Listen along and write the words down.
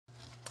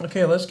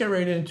Okay, let's get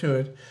right into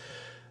it.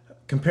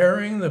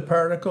 Comparing the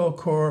particle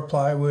core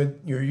plywood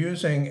you're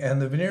using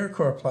and the veneer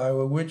core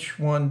plywood, which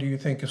one do you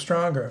think is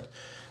stronger?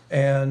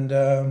 And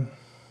I'm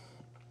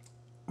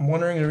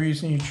wondering the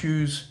reason you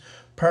choose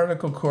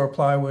particle core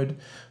plywood.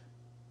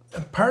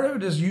 Part of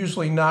it is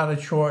usually not a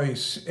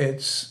choice.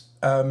 It's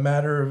a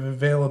matter of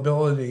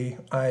availability.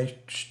 I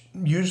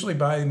usually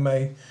buy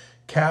my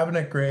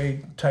cabinet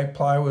grade type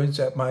plywoods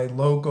at my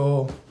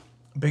local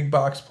big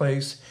box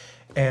place,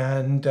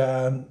 and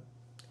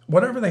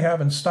whatever they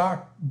have in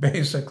stock,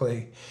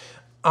 basically.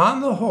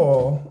 On the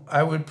whole,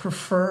 I would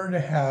prefer to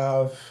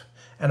have,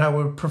 and I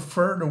would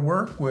prefer to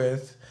work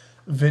with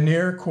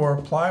veneer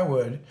core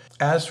plywood.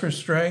 As for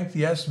strength,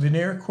 yes,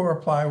 veneer core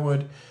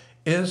plywood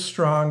is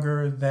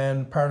stronger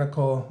than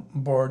particle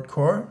board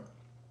core,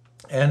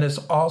 and it's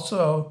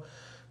also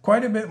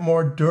quite a bit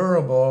more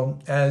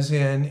durable, as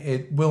in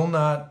it will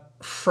not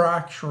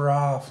fracture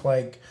off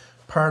like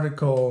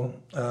particle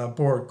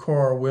board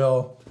core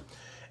will,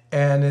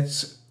 and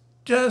it's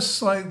just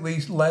slightly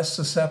less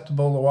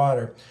susceptible to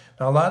water.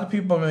 Now, a lot of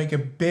people make a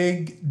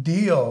big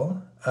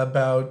deal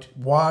about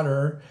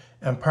water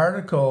and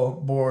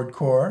particle board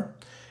core,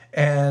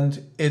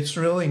 and it's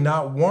really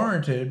not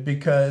warranted,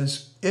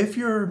 because if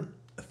your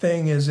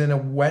thing is in a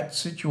wet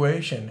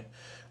situation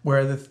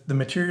where the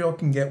material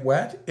can get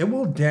wet, it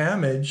will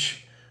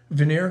damage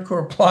veneer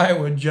core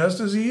plywood just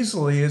as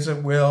easily as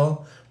it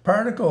will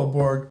particle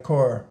board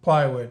core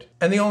plywood.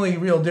 And the only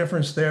real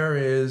difference there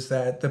is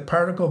that the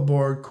particle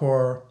board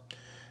core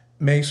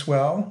may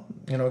swell,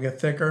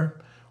 get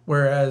thicker,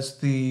 whereas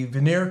the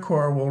veneer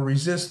core will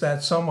resist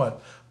that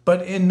somewhat.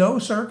 But in no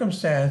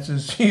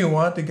circumstances do you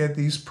want to get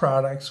these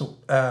products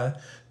to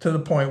the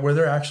point where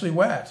they're actually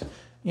wet.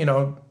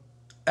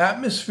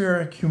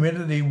 Atmospheric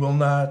humidity will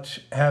not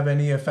have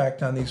any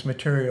effect on these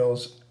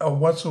materials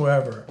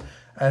whatsoever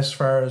as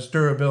far as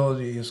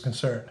durability is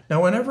concerned.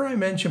 Now, whenever I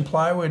mention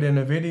plywood in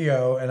a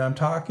video and I'm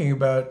talking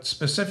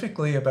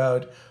specifically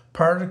about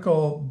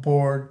particle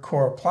board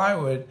core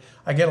plywood,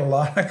 I get a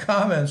lot of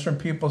comments from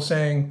people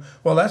saying,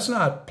 well, that's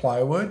not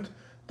plywood,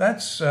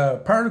 that's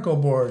particle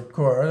board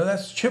core, or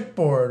that's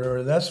chipboard,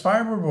 or that's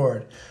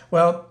fiberboard.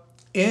 Well,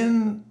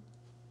 in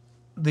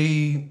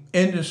the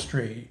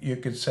industry, you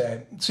could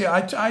say. See,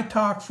 I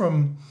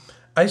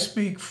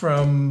speak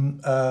from,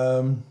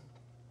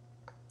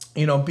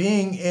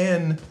 being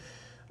in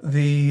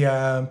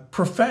the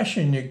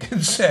profession, you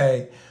could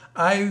say.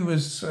 I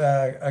was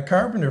a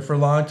carpenter for a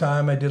long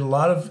time. I did a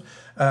lot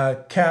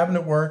of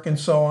cabinet work and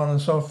so on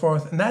and so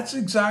forth. And that's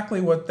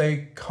exactly what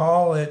they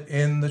call it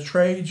in the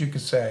trades, you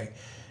could say,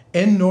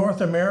 in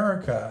North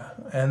America.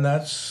 And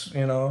that's,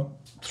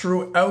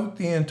 throughout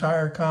the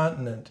entire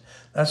continent.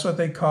 That's what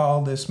they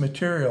call this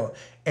material.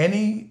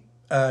 Any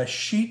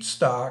sheet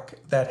stock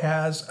that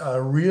has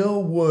a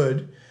real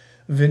wood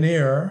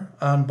veneer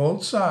on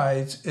both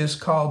sides is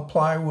called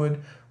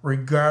plywood.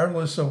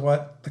 Regardless of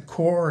what the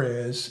core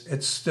is,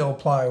 it's still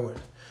plywood.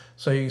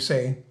 So you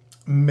say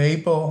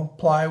maple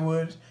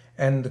plywood,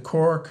 and the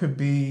core could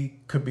be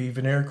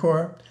veneer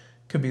core,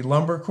 could be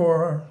lumber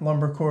core.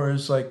 Lumber core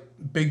is like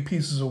big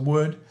pieces of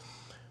wood.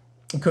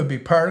 It could be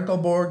particle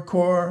board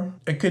core.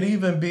 It could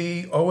even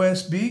be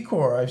OSB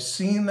core. I've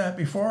seen that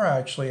before,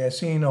 actually. I've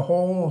seen a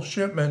whole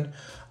shipment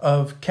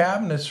of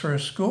cabinets for a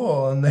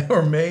school, and they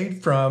were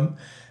made from,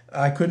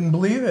 I couldn't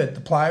believe it,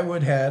 the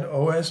plywood had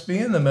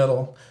OSB in the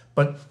middle.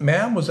 But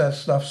man, was that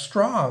stuff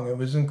strong. It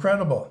was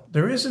incredible.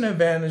 There is an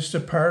advantage to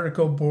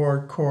particle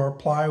board core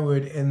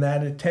plywood in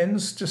that it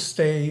tends to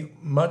stay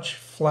much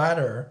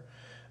flatter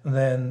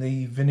than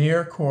the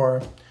veneer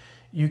core.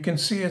 You can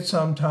see it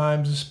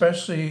sometimes,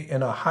 especially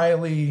in a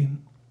highly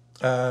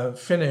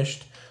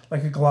finished,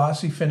 like a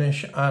glossy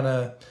finish on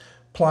a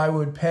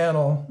plywood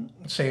panel,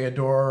 say a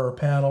door or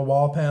panel,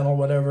 wall panel,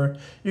 whatever.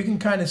 You can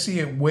kind of see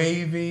it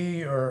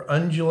wavy or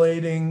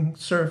undulating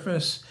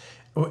surface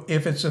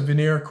if it's a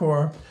veneer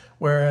core,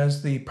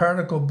 whereas the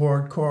particle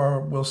board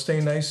core will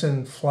stay nice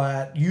and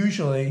flat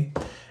usually.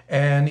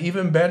 And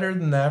even better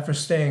than that for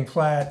staying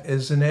flat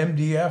is an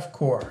MDF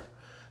core.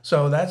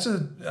 So that's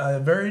a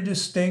very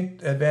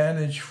distinct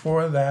advantage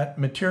for that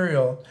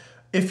material.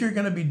 If you're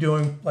going to be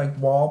doing like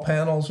wall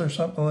panels or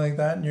something like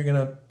that, and you're going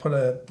to put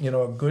a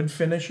good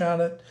finish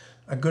on it,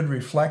 a good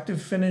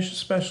reflective finish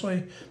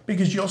especially,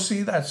 because you'll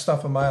see that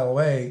stuff a mile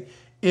away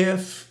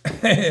if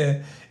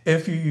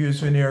if you use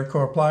veneer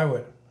core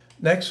plywood.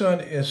 Next one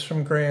is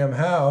from Graham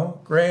Howe.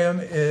 Graham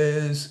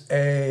is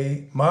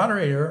a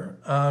moderator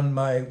on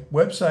my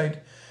website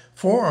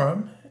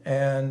forum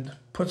and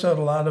puts out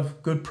a lot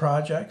of good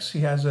projects.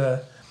 He has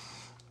a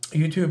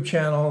YouTube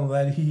channel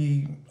that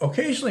he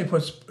occasionally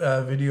puts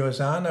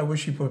videos on. I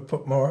wish he would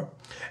put more.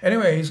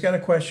 Anyway, he's got a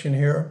question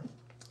here.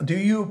 Do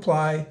you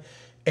apply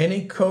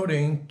any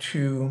coating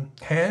to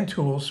hand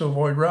tools to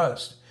avoid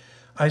rust?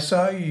 I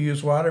saw you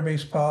use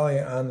water-based poly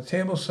on the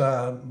table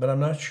saw, but I'm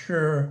not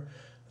sure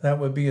that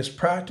would be as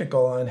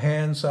practical on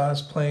hand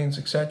saws, planes,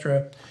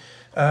 etc.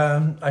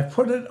 I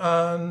put it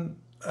on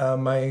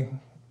my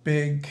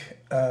big,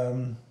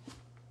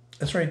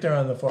 it's right there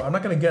on the floor. I'm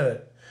not going to get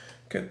it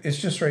It's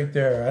just right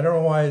there. I don't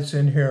know why it's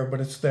in here, but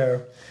it's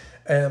there.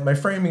 And my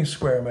framing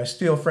square, my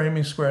steel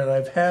framing square that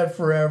I've had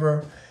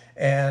forever,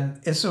 and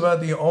it's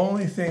about the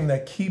only thing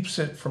that keeps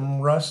it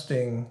from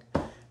rusting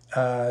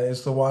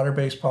is the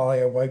water-based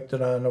poly. I wiped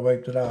it on, I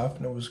wiped it off,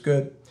 and it was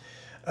good.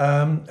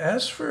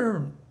 As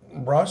for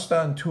rust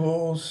on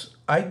tools,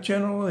 I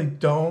generally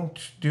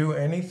don't do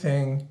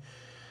anything.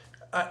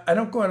 I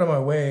don't go out of my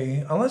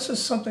way, unless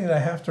it's something that I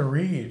have to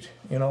read,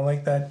 you know,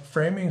 like that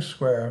framing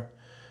square.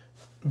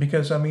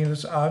 Because, I mean,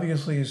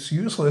 it's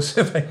useless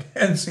if I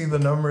can't see the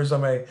numbers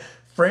on my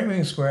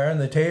framing square and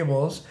the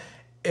tables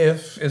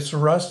if it's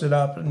rusted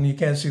up and you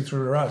can't see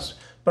through the rust.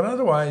 But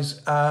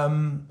otherwise,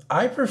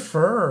 I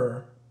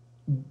prefer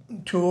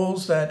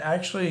tools that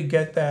actually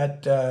get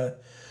that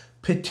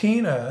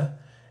patina.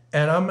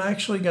 And I'm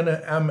actually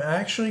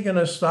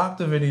gonna stop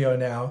the video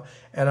now,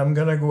 and I'm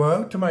gonna go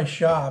out to my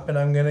shop and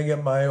I'm gonna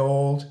get my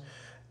old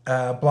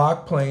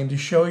block plane to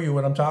show you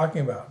what I'm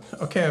talking about.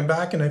 Okay, I'm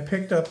back and I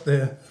picked up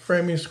the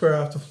framing square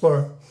off the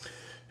floor.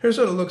 Here's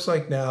what it looks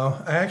like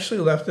now. I actually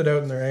left it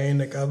out in the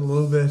rain. It got a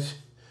little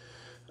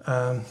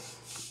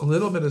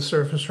bit of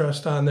surface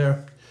rust on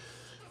there,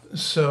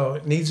 so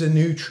it needs a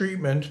new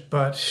treatment,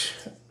 but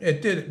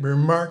it did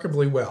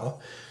remarkably well.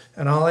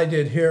 And all I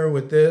did here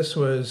with this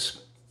was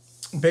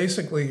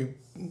basically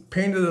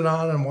painted it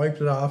on and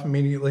wiped it off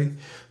immediately.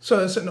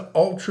 So it's an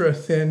ultra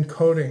thin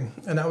coating,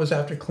 and that was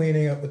after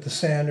cleaning it with the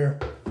sander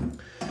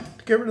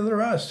to get rid of the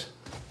rust.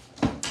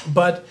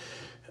 But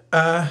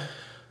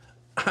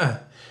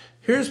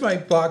here's my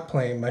block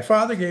plane. My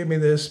father gave me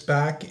this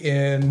back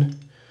in,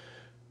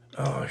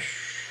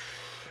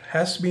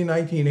 has to be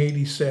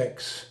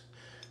 1986.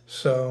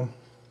 So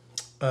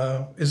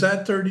is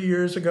that 30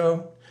 years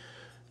ago?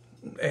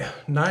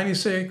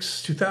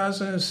 96,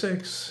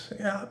 2006,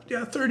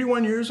 yeah,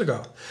 31 years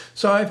ago.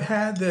 So I've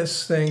had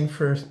this thing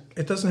for,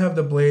 it doesn't have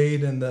the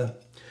blade and the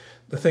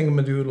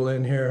thingamadoodle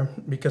in here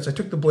because I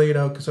took the blade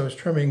out because I was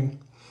trimming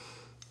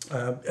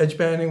edge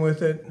banding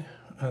with it.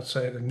 That's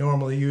what I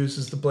normally use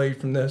is the blade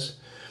from this.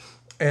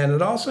 And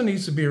it also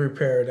needs to be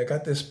repaired. I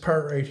got this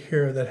part right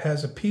here that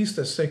has a piece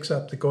that sticks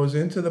up that goes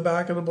into the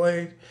back of the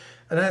blade,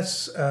 and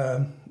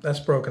that's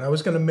broken. I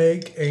was going to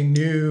make a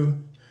new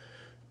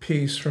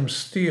piece from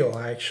steel,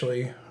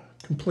 actually,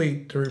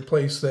 complete to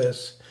replace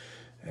this,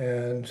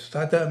 and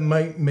thought that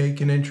might make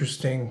an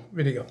interesting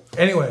video.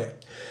 Anyway,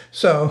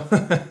 so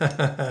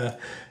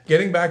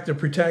getting back to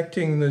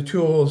protecting the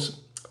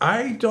tools,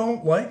 I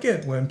don't like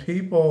it when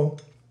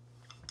people,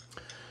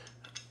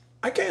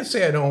 I can't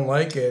say I don't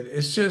like it,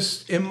 it's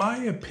just, in my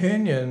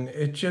opinion,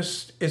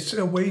 it's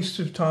a waste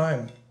of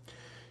time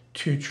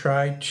to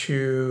try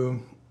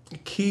to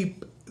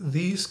keep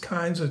these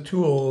kinds of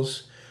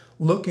tools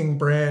looking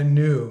brand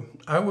new.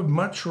 I would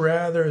much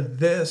rather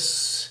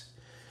this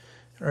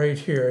right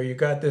here. You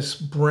got this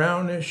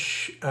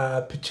brownish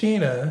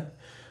patina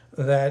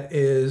that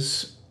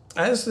is,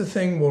 as the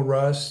thing will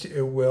rust,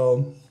 it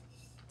will,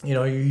 you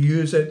know, you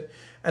use it,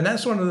 and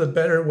that's one of the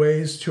better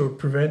ways to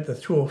prevent the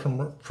tool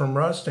from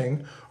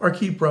rusting, or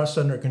keep rust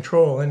under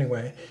control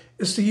anyway,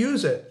 is to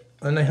use it.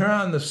 And here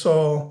on the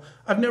sole,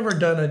 I've never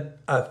done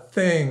a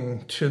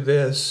thing to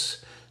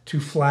this to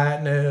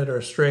flatten it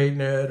or straighten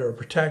it or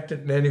protect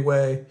it in any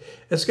way.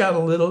 It's got a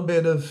little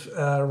bit of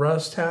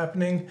rust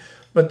happening,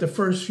 but the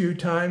first few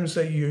times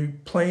that you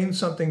plane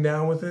something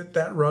down with it,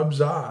 that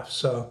rubs off,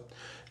 so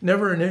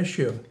never an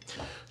issue.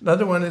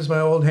 Another one is my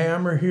old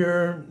hammer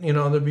here. You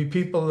know, there'd be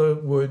people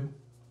that would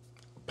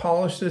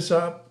polish this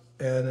up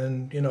and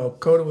then, you know,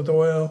 coat it with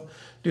oil,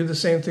 do the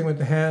same thing with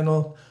the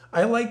handle.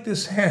 I like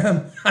this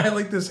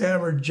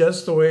hammer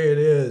just the way it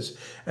is,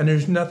 and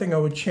there's nothing I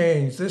would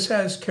change. This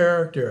has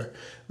character.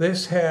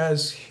 This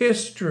has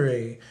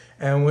history.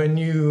 And when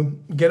you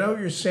get out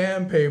your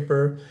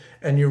sandpaper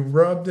and you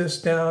rub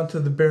this down to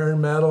the bare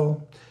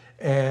metal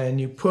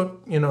and you put,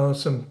 you know,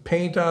 some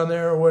paint on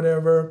there or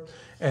whatever,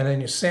 and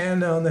then you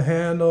sand down the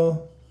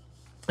handle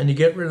and you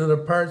get rid of the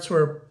parts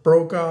where it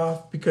broke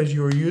off because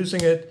you were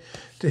using it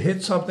to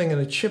hit something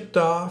and it chipped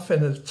off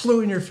and it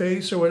flew in your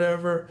face or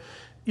whatever,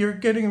 you're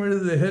getting rid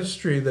of the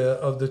history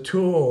of the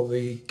tool,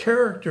 the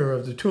character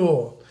of the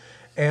tool.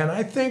 And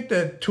I think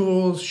that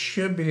tools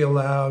should be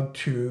allowed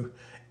to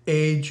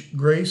age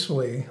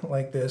gracefully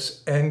like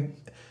this. And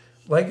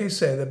like I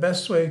say, the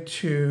best way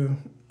to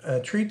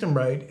treat them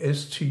right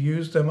is to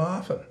use them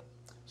often.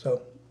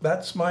 So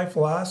that's my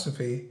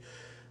philosophy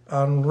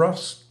on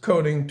rust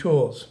coating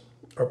tools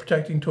or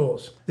protecting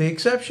tools. The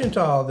exception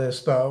to all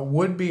this, though,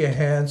 would be a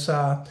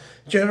handsaw.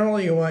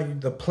 Generally, you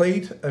want the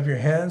plate of your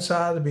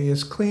handsaw to be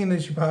as clean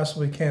as you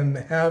possibly can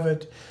have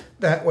it.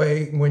 That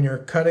way, when you're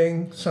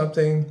cutting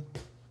something,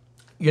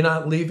 you're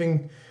not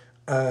leaving,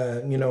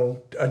 you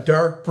know, a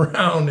dark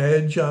brown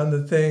edge on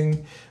the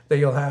thing that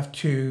you'll have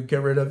to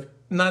get rid of.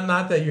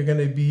 Not that you're going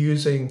to be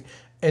using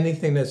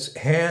anything that's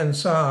hand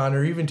sawn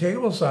or even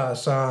table saw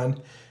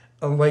sawn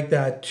like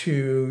that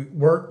to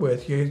work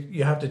with.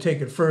 You have to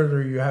take it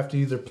further. You have to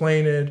either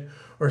plane it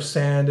or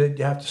sand it.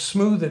 You have to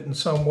smooth it in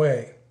some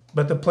way.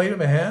 But the plate of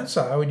a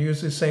handsaw, I would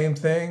use the same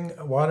thing,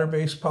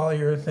 water-based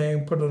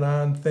polyurethane, put it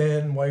on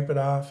thin, wipe it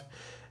off.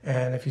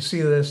 And if you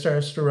see that it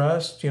starts to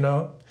rust, you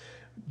know,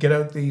 get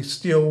out the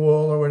steel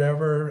wool or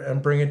whatever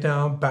and bring it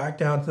down, back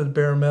down to the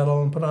bare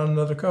metal and put on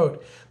another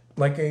coat.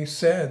 Like I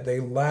said, they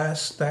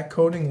last, that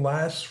coating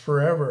lasts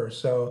forever.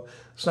 So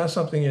it's not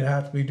something you'd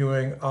have to be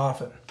doing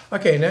often.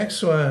 Okay,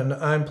 next one.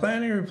 I'm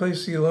planning to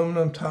replace the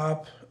aluminum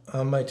top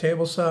on my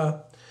table saw.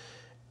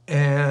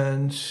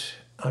 And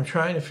I'm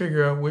trying to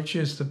figure out which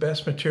is the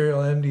best material,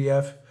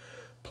 MDF,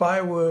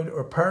 plywood,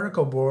 or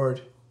particle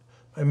board.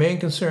 My main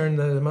concern is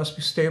that it must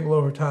be stable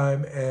over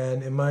time,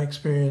 and in my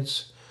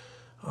experience,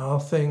 all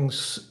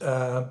things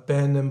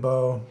bend and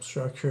bow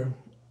structure.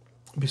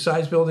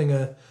 Besides building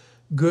a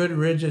good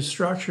rigid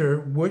structure,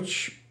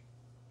 which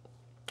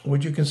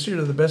would you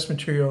consider the best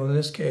material in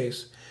this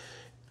case?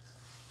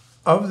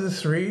 Of the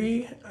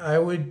three, I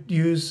would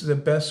use the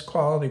best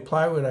quality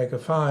plywood I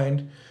could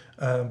find,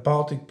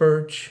 Baltic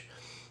birch.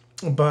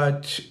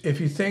 But if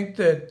you think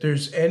that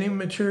there's any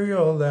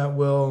material that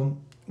will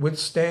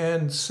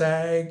withstand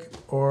sag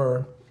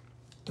or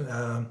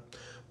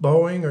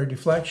bowing or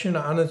deflection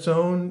on its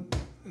own,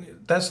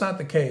 that's not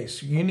the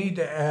case. You need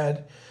to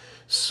add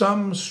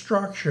some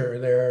structure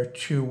there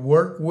to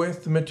work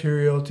with the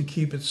material to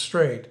keep it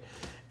straight.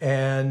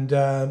 And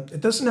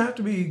it doesn't have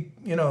to be,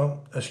 you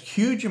know, a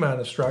huge amount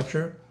of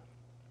structure.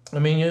 I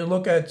mean, you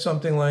look at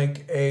something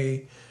like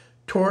a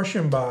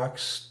torsion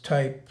box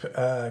type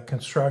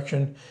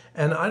construction,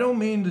 and I don't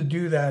mean to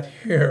do that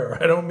here.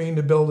 I don't mean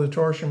to build a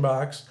torsion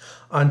box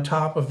on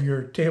top of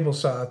your table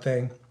saw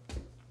thing.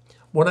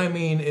 What I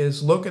mean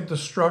is look at the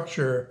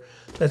structure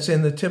that's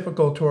in the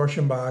typical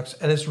torsion box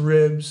and its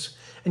ribs,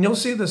 and you'll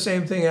see the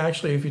same thing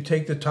actually if you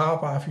take the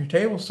top off your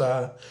table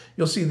saw.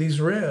 You'll see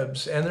these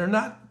ribs, and they're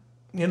not,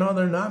 you know,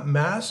 they're not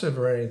massive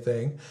or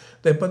anything,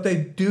 but they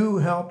do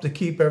help to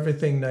keep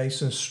everything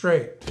nice and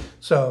straight.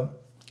 So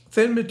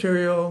thin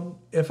material,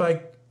 if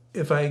I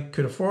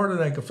could afford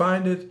it, I could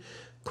find it,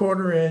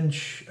 1/4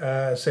 inch,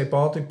 say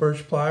Baltic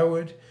birch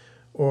plywood,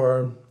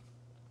 or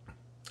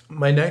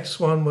my next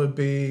one would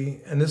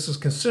be, and this is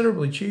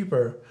considerably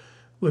cheaper,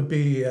 would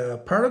be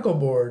particle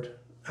board,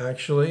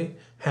 actually,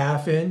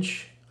 1/2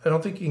 inch. I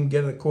don't think you can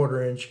get a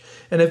 1/4 inch.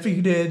 And if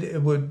you did,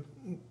 it would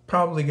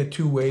probably get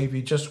too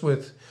wavy just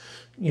with,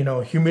 you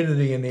know,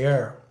 humidity in the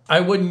air. I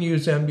wouldn't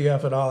use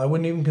MDF at all. I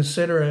wouldn't even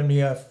consider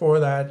MDF for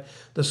that.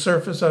 The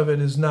surface of it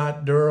is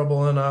not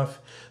durable enough.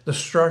 The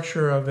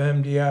structure of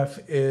MDF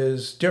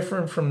is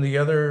different from the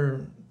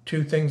other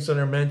two things that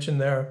are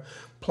mentioned there.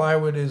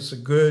 Plywood is a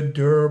good,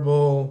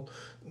 durable,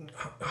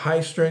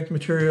 high-strength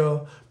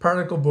material.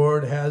 Particle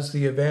board has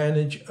the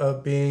advantage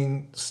of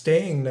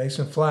staying nice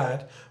and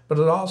flat, but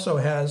it also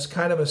has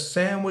kind of a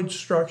sandwich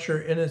structure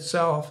in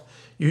itself.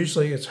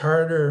 Usually it's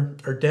harder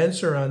or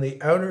denser on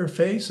the outer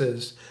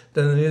faces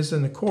than it is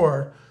in the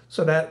core,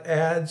 so that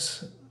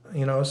adds,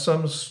 you know,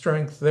 some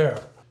strength there.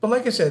 But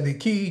like I said, the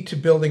key to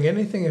building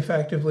anything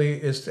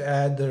effectively is to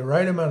add the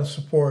right amount of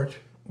support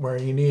where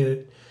you need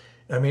it.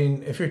 I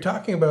mean, if you're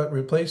talking about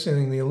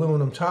replacing the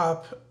aluminum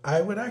top,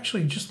 I would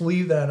actually just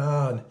leave that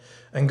on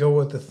and go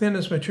with the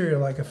thinnest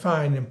material I could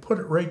find and put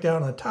it right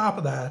down on top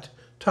of that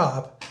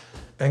top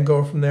and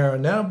go from there.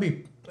 And that'll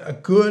be a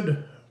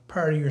good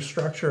part of your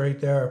structure right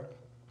there.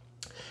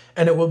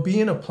 And it will be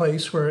in a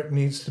place where it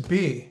needs to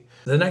be.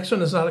 The next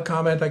one is not a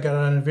comment I got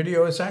on a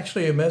video. It's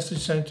actually a message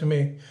sent to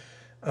me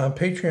on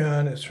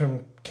Patreon. It's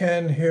from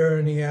Ken here,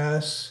 and he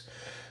asks,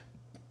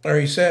 or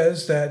he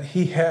says that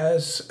he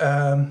has,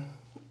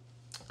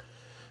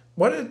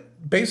 what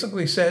it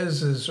basically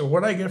says is, or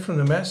what I get from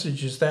the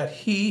message is that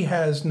he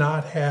has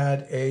not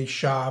had a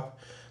shop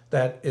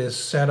that is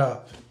set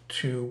up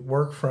to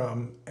work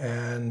from,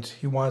 and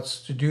he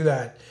wants to do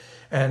that.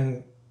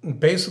 And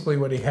basically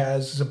what he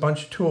has is a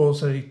bunch of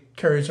tools that he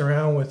carries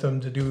around with him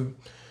to do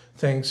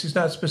things. He's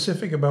not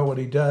specific about what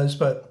he does,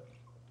 but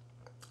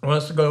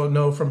wants to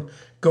know from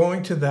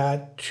going to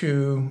that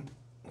to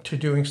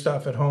doing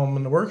stuff at home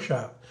in the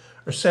workshop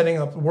or setting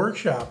up a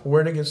workshop,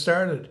 where to get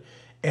started.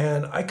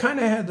 And I kind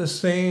of had the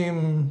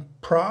same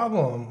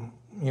problem,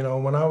 you know,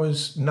 when I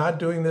was not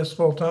doing this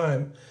full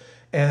time.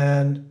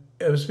 And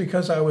it was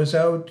because I was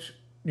out,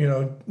 you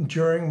know,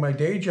 during my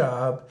day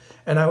job,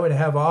 and I would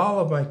have all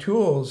of my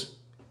tools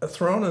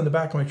thrown in the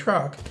back of my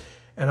truck,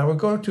 and I would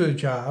go to a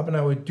job and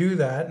I would do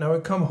that, and I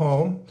would come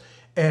home,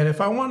 and if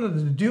I wanted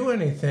to do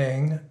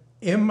anything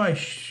in my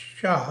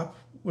shop,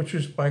 which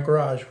was my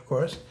garage, of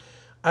course,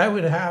 I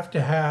would have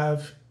to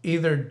have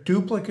either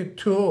duplicate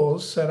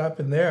tools set up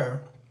in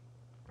there,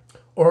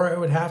 or I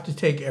would have to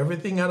take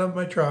everything out of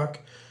my truck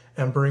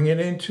and bring it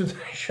into the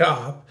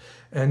shop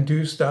and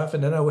do stuff,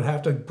 and then I would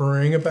have to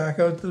bring it back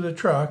out to the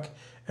truck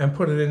and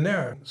put it in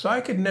there. So I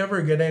could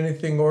never get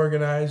anything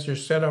organized or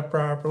set up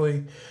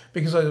properly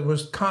because it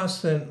was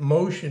constant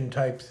motion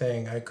type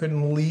thing. I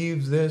couldn't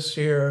leave this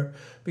here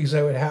because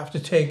I would have to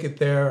take it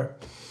there.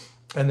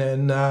 And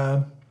then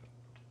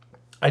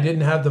I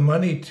didn't have the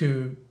money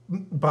to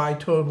buy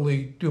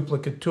totally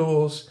duplicate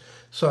tools,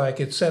 so I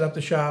could set up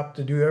the shop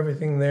to do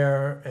everything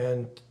there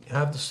and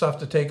have the stuff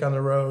to take on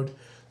the road.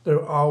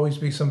 There'll always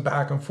be some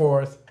back and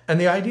forth. And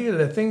the idea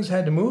that things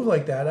had to move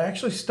like that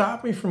actually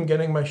stopped me from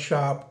getting my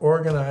shop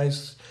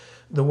organized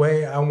the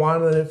way I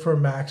wanted it for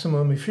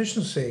maximum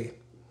efficiency.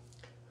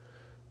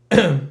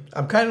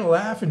 I'm kind of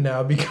laughing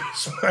now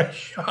because my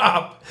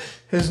shop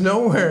is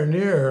nowhere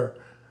near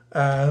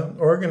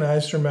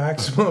organized for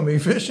maximum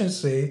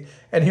efficiency.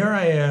 And here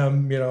I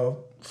am,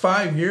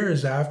 5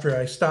 years after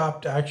I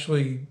stopped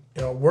actually,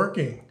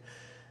 working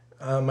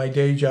my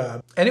day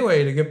job.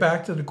 Anyway, to get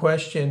back to the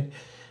question,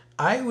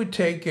 I would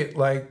take it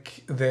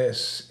like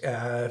this.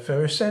 If I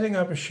were setting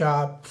up a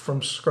shop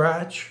from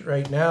scratch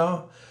right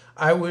now,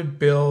 I would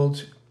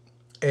build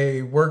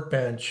a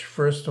workbench,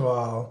 first of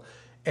all,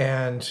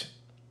 and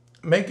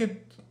make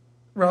it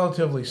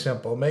relatively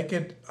simple.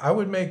 I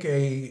would make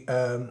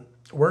a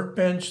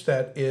workbench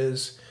that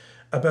is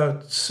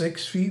about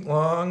 6 feet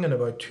long and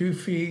about 2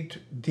 feet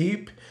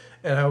deep.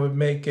 And I would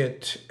make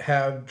it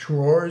have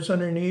drawers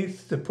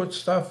underneath to put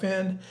stuff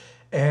in.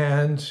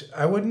 And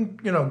I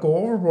wouldn't, go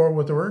overboard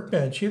with the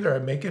workbench either.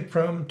 I'd make it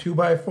from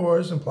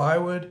 2x4s and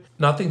plywood.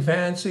 Nothing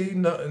fancy,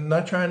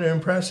 not trying to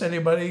impress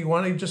anybody.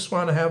 You just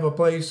want to have a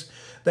place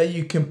that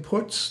you can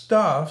put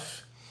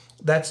stuff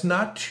that's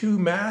not too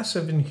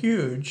massive and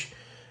huge,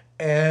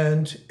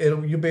 and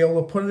you'll be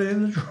able to put it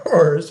in the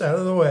drawers out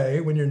of the way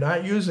when you're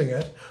not using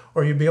it,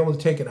 or you'll be able to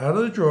take it out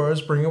of the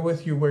drawers, bring it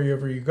with you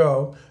wherever you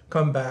go,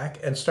 come back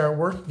and start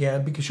work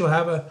again, because you'll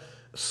have a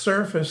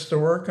surface to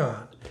work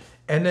on.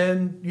 And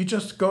then you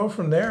just go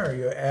from there.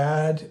 You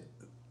add,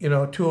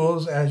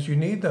 tools as you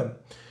need them.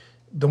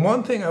 The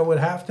one thing I would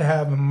have to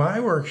have in my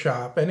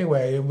workshop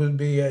anyway, it would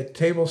be a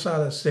table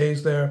saw that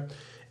stays there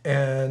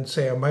and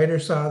say a miter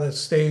saw that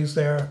stays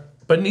there.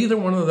 But neither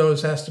one of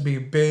those has to be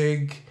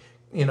big,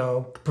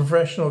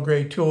 professional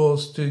grade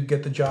tools to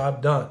get the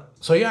job done.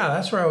 So yeah,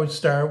 that's where I would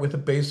start, with a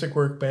basic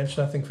workbench,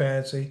 nothing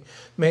fancy.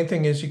 Main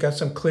thing is you got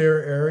some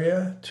clear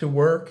area to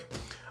work.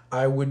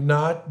 I would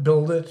not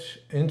build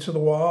it into the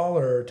wall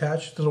or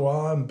attach it to the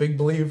wall. I'm a big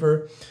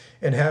believer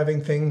in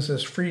having things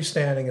as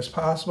freestanding as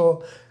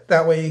possible.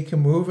 That way you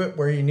can move it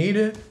where you need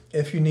it,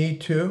 if you need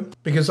to.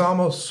 Because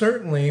almost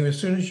certainly, as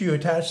soon as you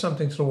attach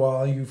something to the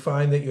wall, you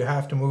find that you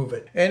have to move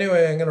it.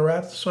 Anyway, I'm going to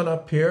wrap this one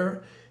up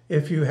here.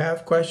 If you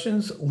have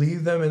questions,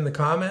 leave them in the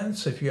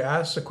comments. If you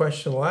asked a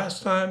question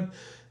last time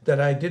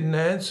that I didn't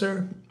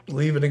answer,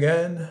 leave it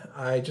again.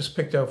 I just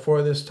picked out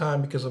 4 this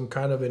time because I'm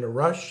kind of in a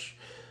rush.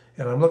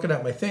 And I'm looking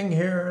at my thing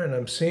here and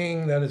I'm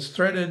seeing that it's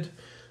threaded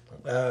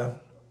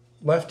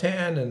left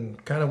hand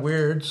and kind of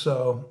weird.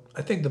 So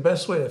I think the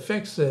best way to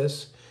fix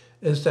this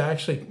is to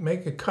actually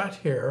make a cut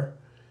here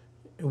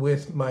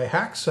with my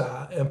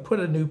hacksaw and put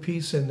a new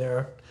piece in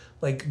there,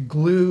 like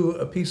glue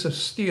a piece of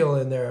steel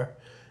in there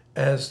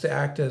as to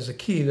act as a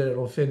key that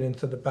it'll fit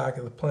into the back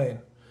of the plane.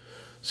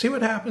 See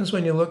what happens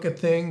when you look at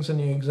things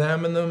and you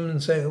examine them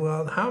and say,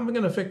 well, how am I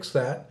going to fix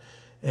that?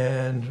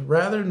 And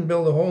rather than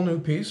build a whole new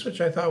piece,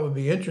 which I thought would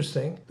be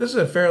interesting, this is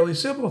a fairly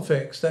simple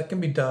fix that can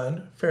be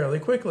done fairly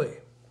quickly.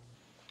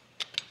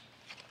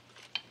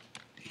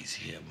 These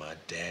here my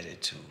daddy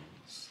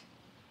tools.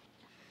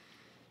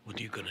 What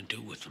are you gonna do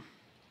with them?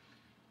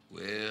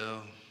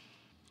 Well,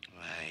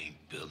 I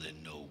ain't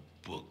building no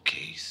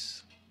bookcase.